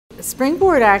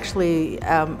Springboard actually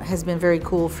has been very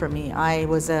cool for me. I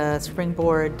was a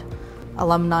Springboard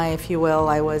alumni, if you will.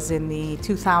 I was in the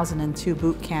 2002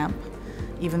 boot camp.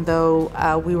 Even though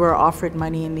we were offered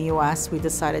money in the US, we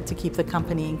decided to keep the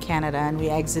company in Canada, and we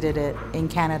exited it in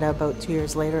Canada about 2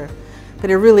 years later.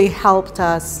 But it really helped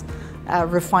us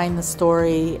refine the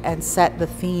story and set the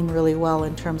theme really well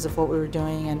in terms of what we were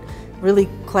doing and really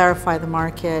clarify the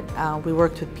market. We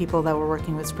worked with people that were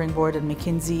working with Springboard and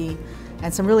McKinsey,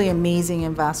 and some really amazing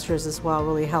investors as well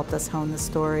really helped us hone the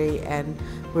story, and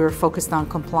we were focused on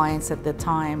compliance at the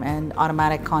time and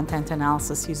automatic content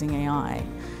analysis using AI.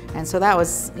 And so that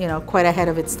was, quite ahead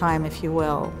of its time, if you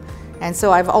will. And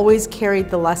so I've always carried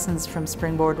the lessons from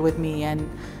Springboard with me, and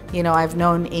I've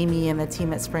known Amy and the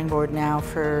team at Springboard now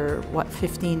for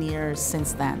 15 years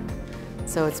since then.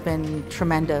 So it's been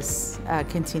tremendous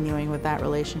continuing with that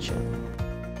relationship.